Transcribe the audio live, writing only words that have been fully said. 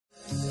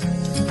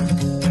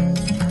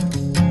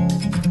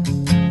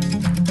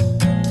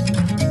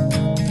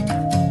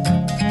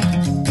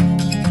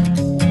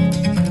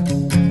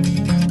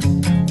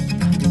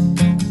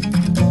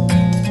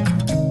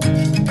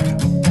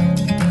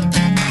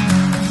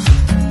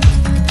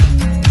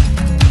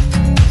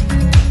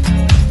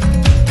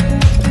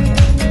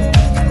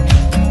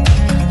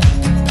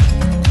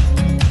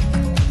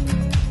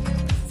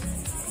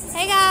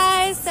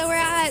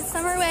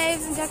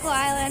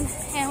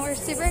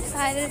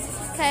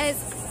because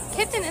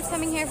Kipton is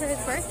coming here for his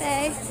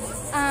birthday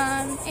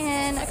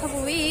in a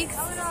couple weeks.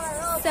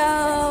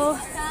 So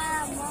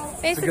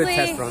basically,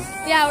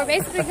 yeah, we're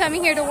basically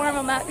coming here to warm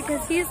him up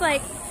because he's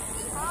like,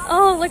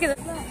 oh, look at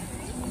this.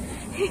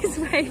 He's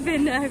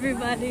waving to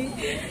everybody.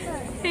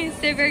 He's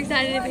super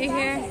excited to be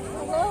here.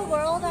 Hello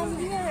world, I'm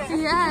here.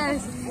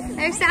 Yes.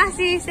 There's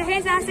Sassy. Say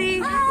hey, Sassy.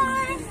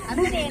 Hi.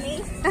 I'm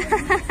Danny.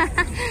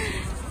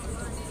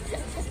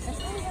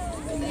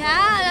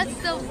 Yeah, that's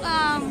the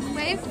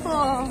wave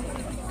pool.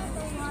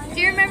 Do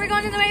you remember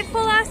going to the wave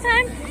pool last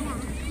time?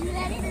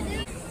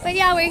 But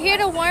yeah, we're here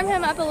to warm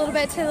him up a little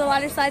bit to the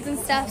water slides and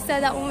stuff so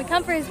that when we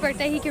come for his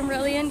birthday, he can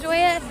really enjoy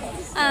it.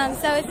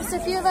 So it's just a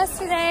few of us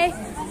today.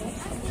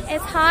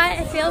 It's hot,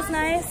 it feels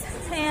nice,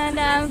 and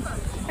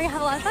we're gonna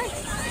have a lot of fun.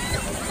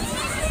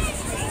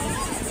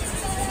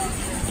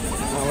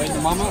 Oh, wait,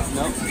 Mama?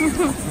 No.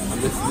 I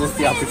missed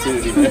the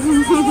opportunity there.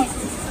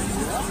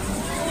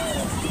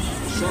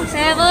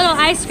 They have a little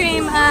ice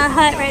cream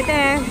hut right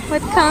there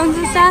with cones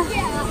and stuff.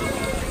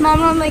 Mom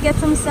normally gets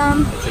him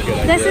some.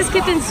 This is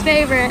Kipton's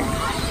favorite.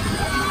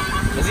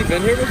 Has he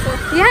been here before?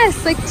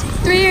 Yes, like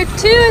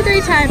two or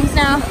three times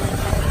now.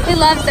 He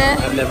loves it.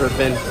 I've never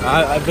been.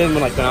 I've been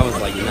when I was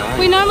like 9.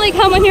 We normally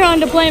come when you're on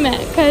deployment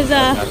because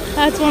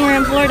that's when we're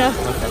in Florida.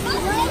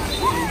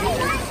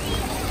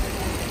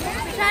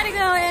 We tried to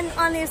go in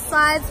on these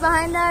slides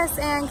behind us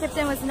and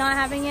Kipton was not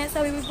having it,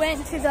 so we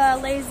went to the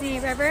lazy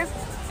river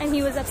and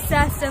he was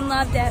obsessed and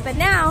loved it. But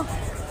now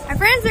our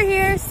friends are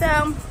here,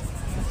 so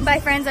by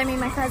friends I mean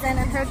my cousin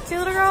and her 2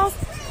 little girls.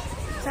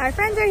 So our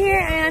friends are here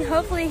and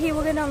hopefully he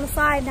will get on the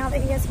slide now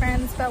that he has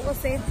friends, but we'll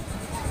see.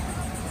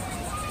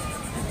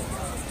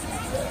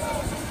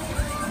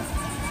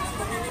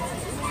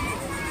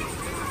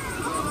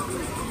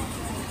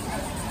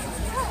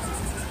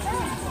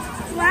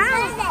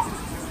 Wow,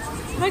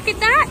 look at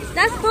that,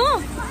 that's cool.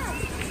 All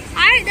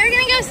right, they're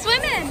gonna go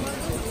swimming.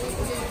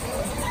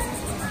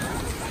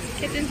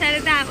 Kipton's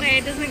headed that way.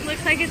 It doesn't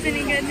look like it's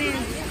any good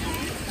news.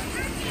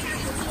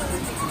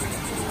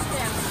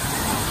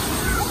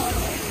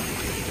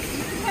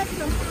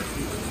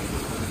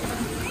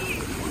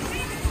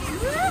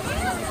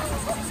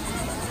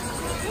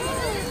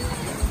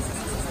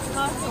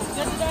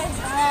 Good today?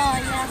 Oh,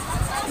 yeah.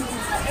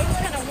 It was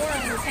kind of warm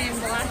when we came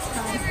the last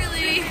time.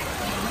 Really?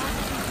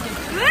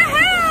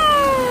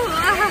 Woohoo!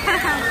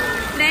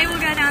 They will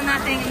go down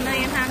that thing a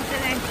million times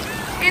today.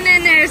 And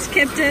then there's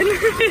Kipton.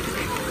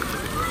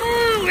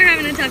 Oh, we're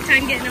having a tough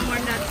time getting him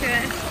warmed up to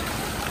it.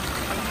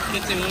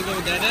 Kipton, wanna go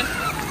with Dada?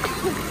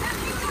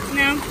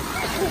 No.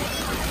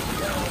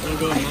 Wanna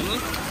go with Mama?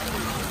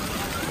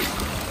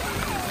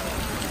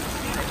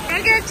 Go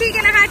give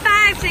Tegan a high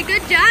five. Say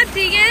good job,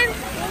 Tegan.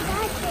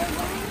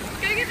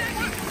 Go get that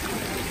one.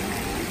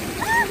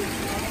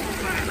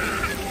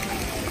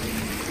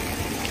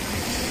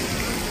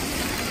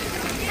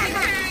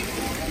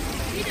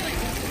 You do it.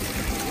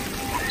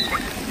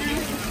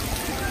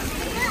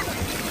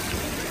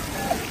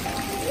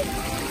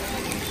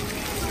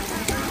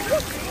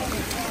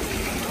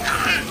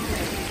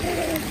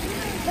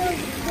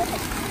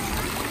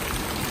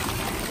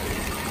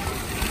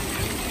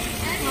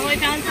 Well, we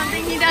found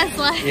something he does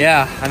like.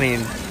 Yeah, I mean.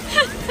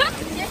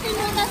 Yes, you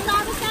know that's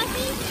not a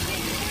Sassy?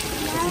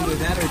 Either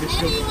that or just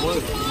go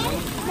float.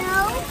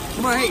 No.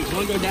 Come on, hey, you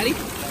wanna go, Daddy?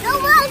 No,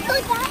 let's go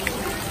Daddy.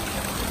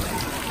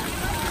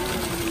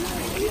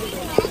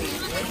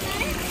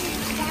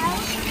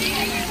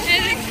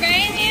 Is it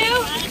spraying you?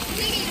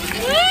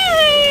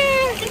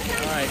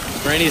 Alright,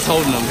 Brandy's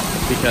holding him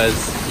because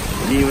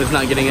he was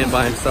not getting it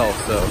by himself,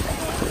 so.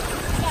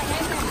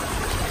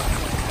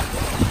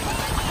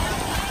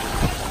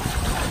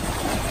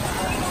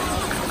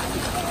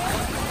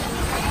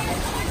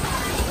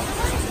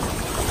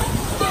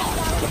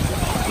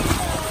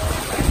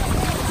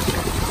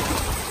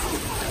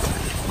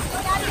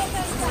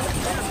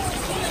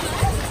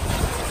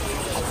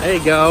 There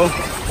you go.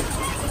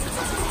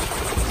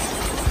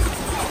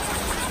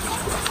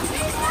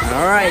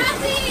 All right.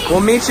 We'll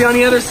meet you on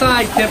the other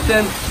side,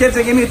 Kipton.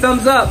 Kipton, give me a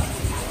thumbs up.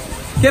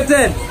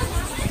 Kipton,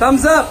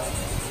 thumbs up.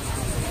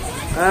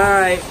 All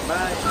right.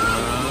 Bye.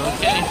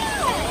 Okay.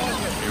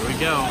 Here we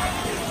go.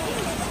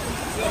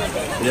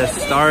 The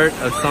start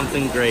of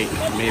something great,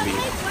 maybe.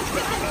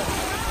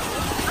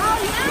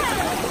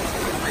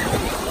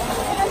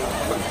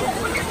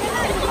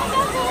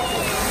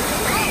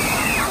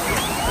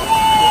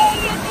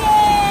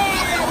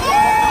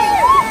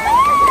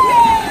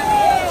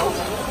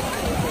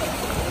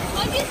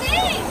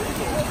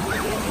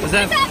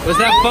 Was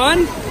that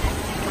fun?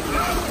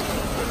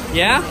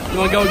 Yeah? You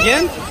want to go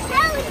again? Go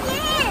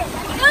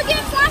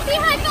give Floppy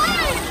high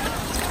five!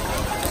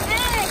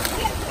 Hey,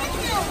 high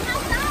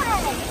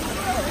five!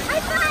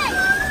 High five!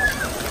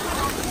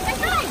 High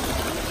five!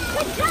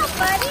 Good job,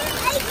 buddy!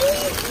 I did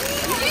it!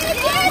 You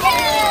did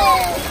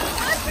it!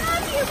 I'm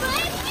proud of you,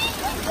 buddy!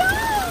 Good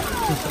job!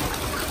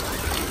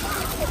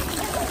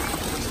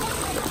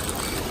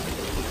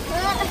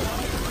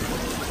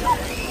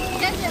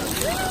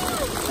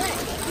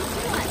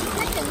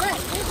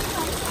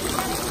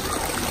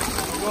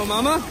 Go,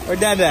 Mama or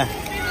Dada?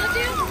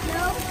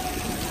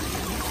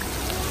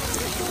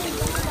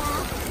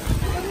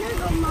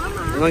 with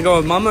Mama. You want to go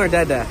with Mama or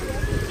Dada?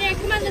 Here,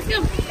 come on, let's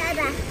go.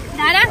 Dada.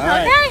 Dada? All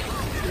right.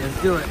 Okay.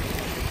 Let's do it.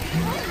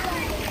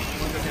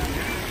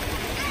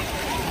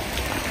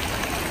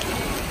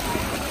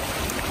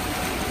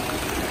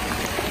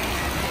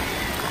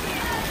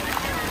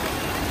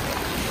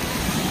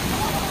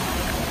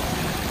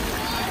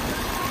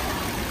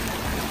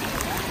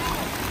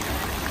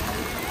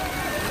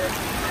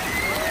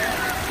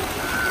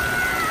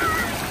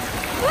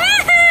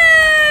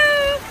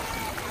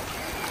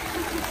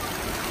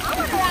 I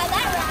want to ride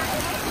that ride.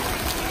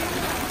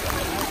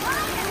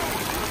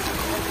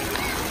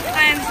 I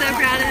am so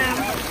proud of him.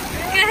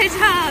 Good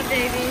job,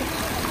 baby.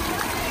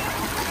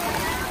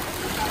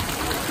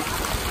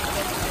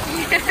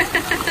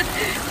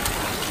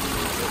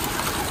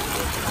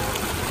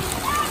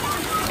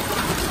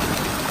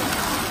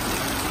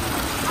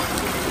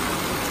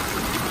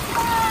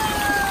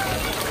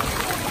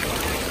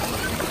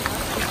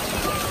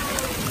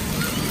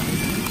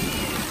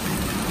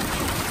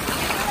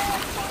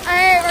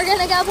 Alright, we're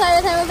gonna go play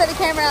with him and put the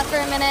camera up for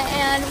a minute,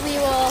 and we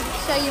will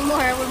show you more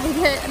when we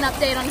get an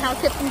update on how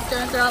Kipton's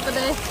doing throughout the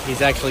day.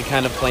 He's actually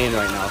kind of playing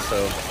right now,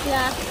 so.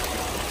 Yeah.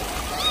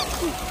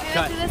 We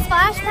went to the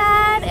splash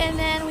pad, and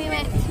then we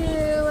went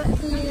to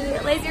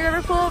the lazy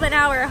river pool, but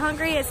now we're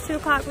hungry. It's 2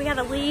 o'clock. We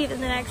gotta leave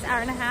in the next hour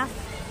and a half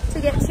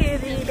to get to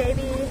the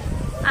baby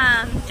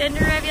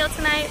gender reveal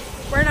tonight.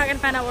 We're not gonna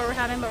find out what we're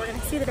having, but we're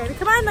gonna see the baby.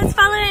 Come on, let's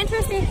follow it,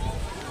 interesting.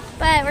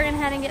 But we're gonna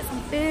head and get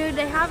some food.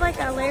 They have like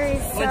a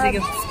Larry's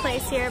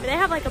place here, but they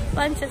have like a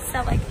bunch of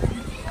stuff like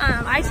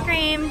ice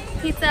cream,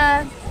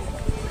 pizza,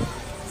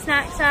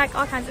 snack shack,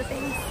 all kinds of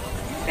things.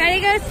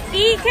 Ready to go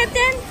eat,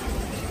 Kipton?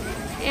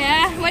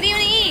 Yeah, what do you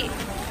want to eat?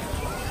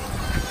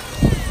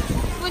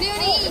 What do you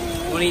want to eat?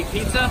 Want to eat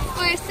pizza?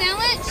 Or a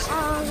sandwich?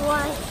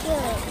 One, two.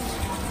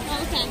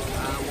 Okay,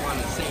 I want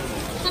a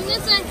sandwich. come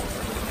this way.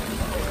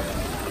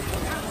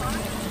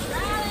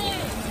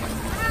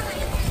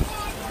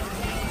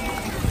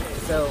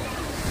 So,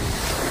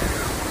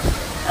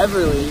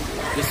 Everly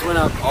just went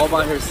up all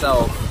by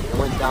herself and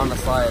went down the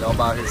slide all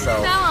by herself.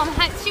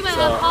 She went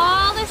So, up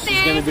all the she's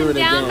gonna stairs do and it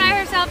down again. by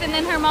herself, and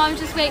then her mom's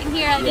just waiting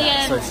here at the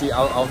end. So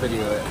I'll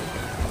video it.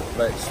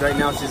 But right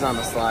now she's on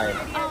the slide.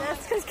 Oh,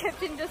 that's because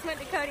Kipton just went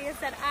to Cody and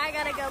said, I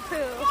gotta go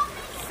poo.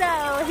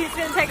 So he's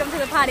gonna take him to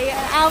the potty, and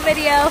I'll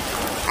video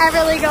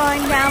Everly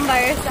going down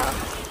by herself.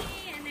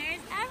 And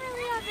there's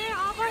Everly up there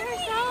all by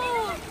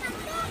herself.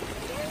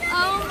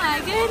 Oh my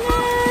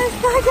goodness,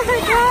 look at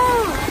her go.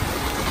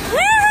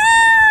 Woohoo!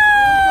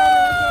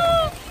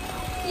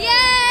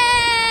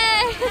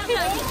 Yay!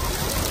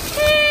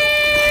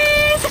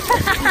 Cheese!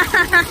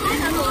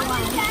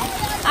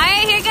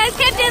 Alright, here goes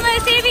Kipton.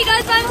 Let's see if he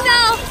goes by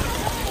himself.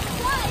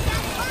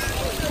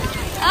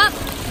 Up.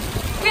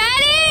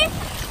 Ready?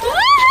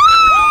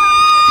 Woo-hoo!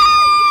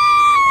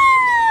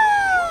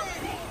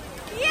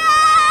 Yay!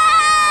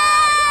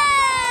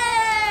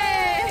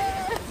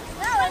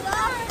 That was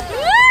awesome.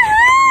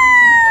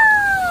 Woo-hoo!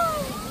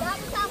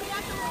 That's how we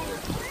have to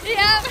leave.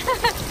 Yep.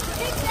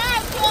 Good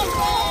job, Kipton.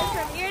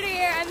 From ear to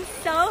ear, I'm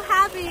so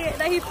happy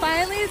that he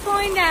finally is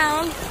going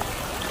down.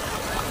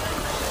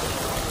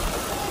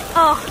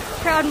 Oh,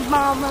 proud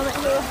mom moment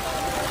here.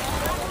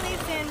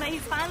 But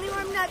he's finally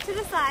warmed up to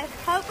the slide.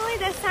 Hopefully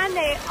this time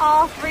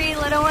all 3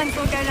 little ones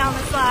will go down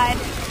the slide.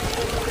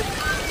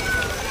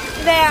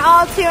 They're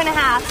all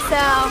 2.5, so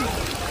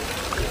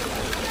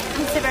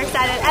I'm super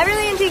excited.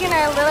 Everly and Tegan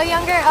are a little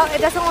younger. Oh,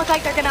 it doesn't look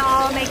like they're gonna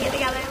all make it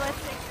together. Let's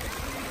see.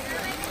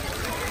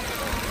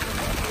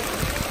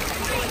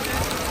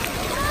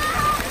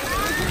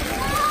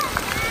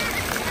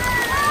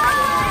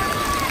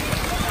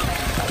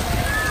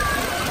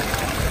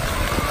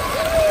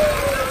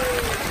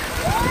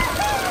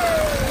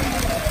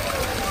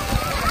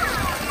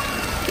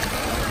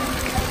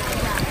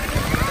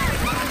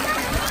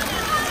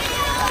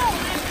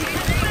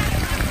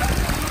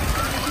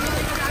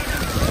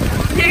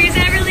 There's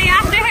Everly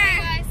after her.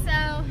 Guys,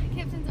 so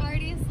Kipton's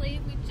already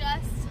asleep. We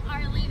just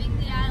are leaving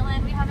the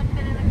island. We haven't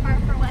been in the car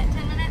for what,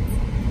 10 minutes?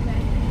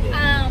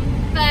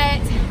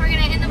 But we're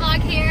gonna end the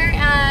vlog here.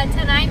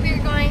 Tonight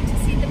we're going to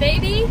see the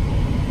baby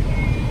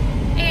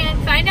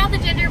and find out the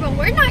gender, but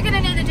we're not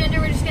gonna know the gender.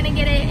 We're just gonna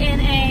get it in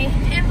a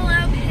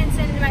envelope and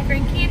send it to my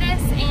friend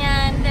Candace.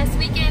 And this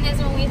weekend is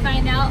when we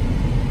find out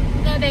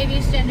the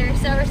baby's gender.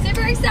 So we're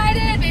super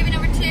excited. Baby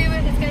number 2,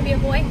 if it's gonna be a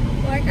boy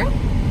or a girl.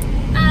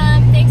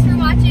 Thanks for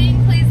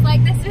watching. Please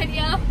like this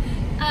video.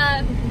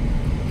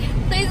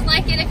 Please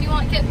like it if you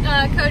want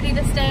Cody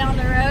to stay on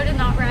the road and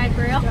not ride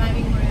Braille.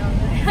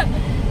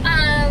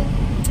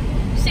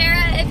 Share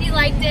it if you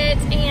liked it,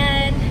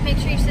 and make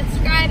sure you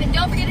subscribe, and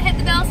don't forget to hit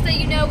the bell so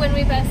you know when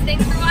we post.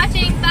 Thanks for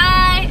watching.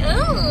 Bye.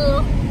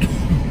 Ooh.